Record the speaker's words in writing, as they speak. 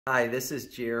Hi, this is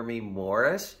Jeremy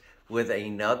Morris with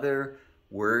another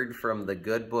word from the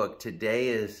Good Book. Today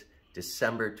is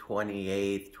December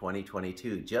 28th,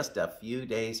 2022, just a few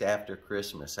days after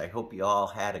Christmas. I hope you all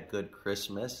had a good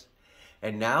Christmas.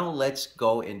 And now let's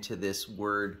go into this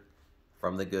word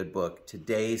from the Good Book.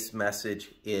 Today's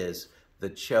message is the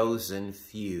chosen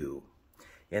few.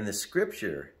 And the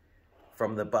scripture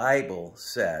from the Bible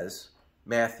says,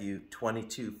 Matthew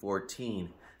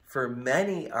 22:14, "For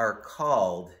many are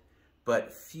called,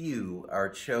 but few are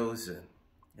chosen."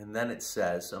 And then it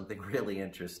says something really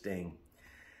interesting.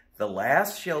 "The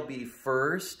last shall be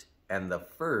first, and the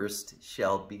first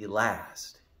shall be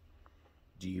last."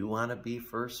 Do you want to be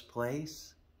first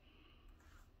place?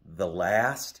 The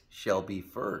last shall be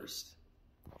first,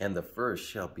 and the first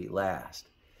shall be last.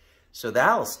 So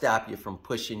that'll stop you from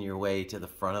pushing your way to the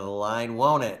front of the line,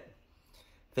 won't it?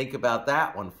 Think about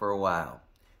that one for a while.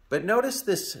 But notice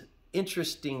this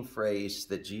interesting phrase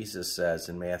that Jesus says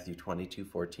in Matthew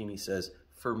 22:14. He says,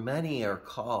 "For many are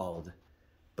called,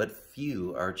 but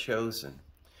few are chosen."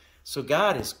 So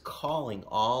God is calling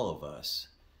all of us.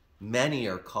 Many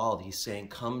are called. He's saying,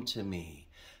 "Come to me."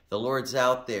 The Lord's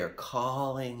out there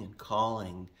calling and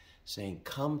calling, saying,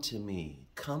 "Come to me,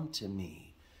 come to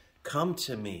me, come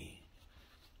to me."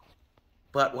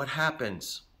 But what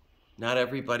happens? Not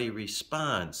everybody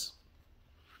responds.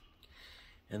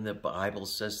 And the Bible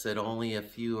says that only a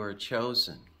few are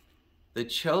chosen. The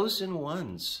chosen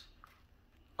ones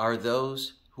are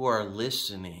those who are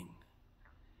listening,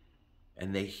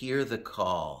 and they hear the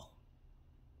call,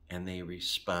 and they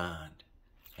respond,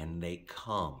 and they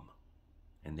come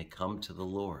to the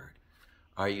Lord.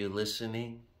 Are you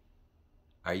listening?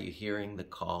 Are you hearing the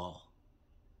call?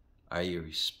 Are you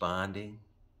responding?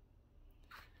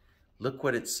 Look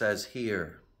what it says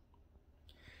here.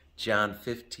 John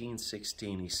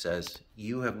 15:16, he says,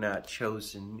 "You have not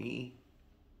chosen me,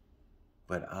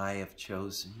 but I have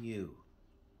chosen you."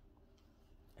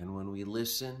 And when we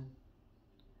listen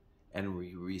and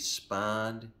we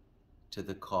respond to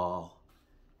the call,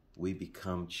 we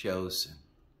become chosen.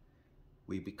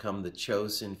 We become the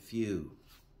chosen few.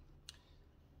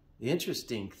 The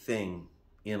interesting thing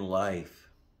in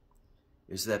life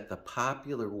is that the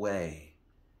popular way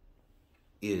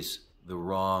is the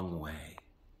wrong way.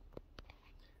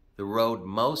 The road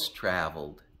most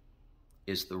traveled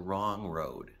is the wrong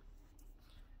road.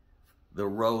 The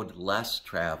road less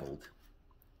traveled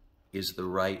is the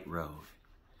right road.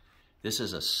 This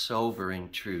is a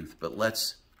sobering truth, but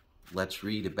let's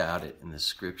read about it in the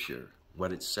scripture,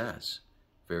 what it says.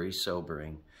 Very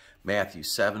sobering. Matthew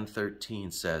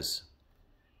 7:13 says,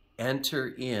 "Enter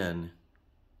in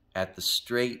at the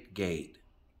strait gate,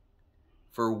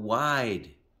 for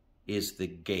wide is the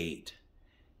gate,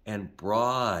 and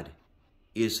broad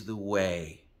is the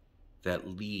way that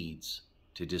leads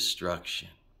to destruction.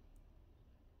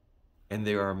 And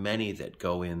there are many that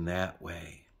go in that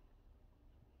way."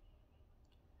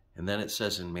 And then it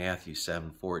says in Matthew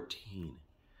 7:14,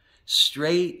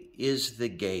 "Straight is the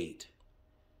gate,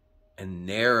 and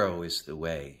narrow is the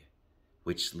way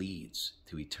which leads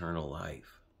to eternal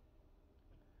life.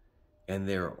 And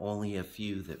there are only a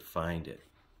few that find it."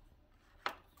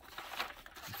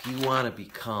 If you want to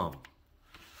become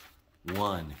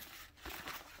one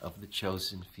of the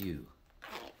chosen few,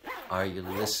 are you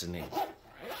listening?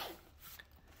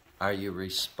 Are you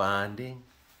responding?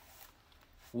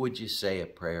 Would you say a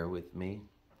prayer with me?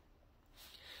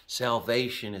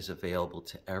 Salvation is available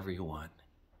to everyone,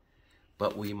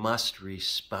 but we must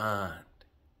respond.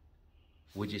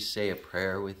 Would you say a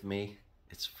prayer with me?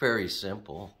 It's very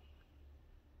simple.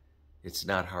 It's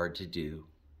not hard to do.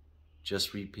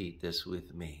 Just repeat this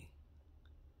with me.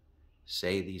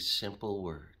 Say these simple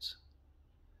words.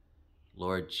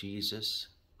 Lord Jesus,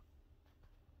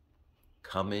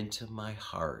 come into my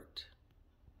heart.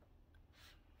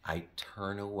 I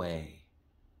turn away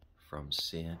from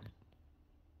sin.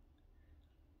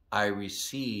 I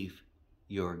receive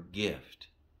your gift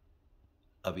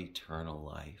of eternal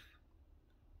life.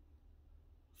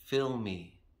 Fill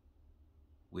me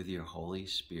with your Holy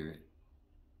Spirit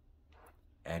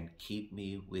and keep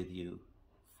me with you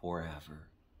forever.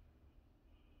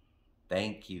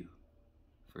 Thank you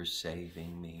for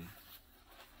saving me.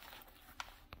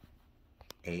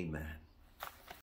 Amen.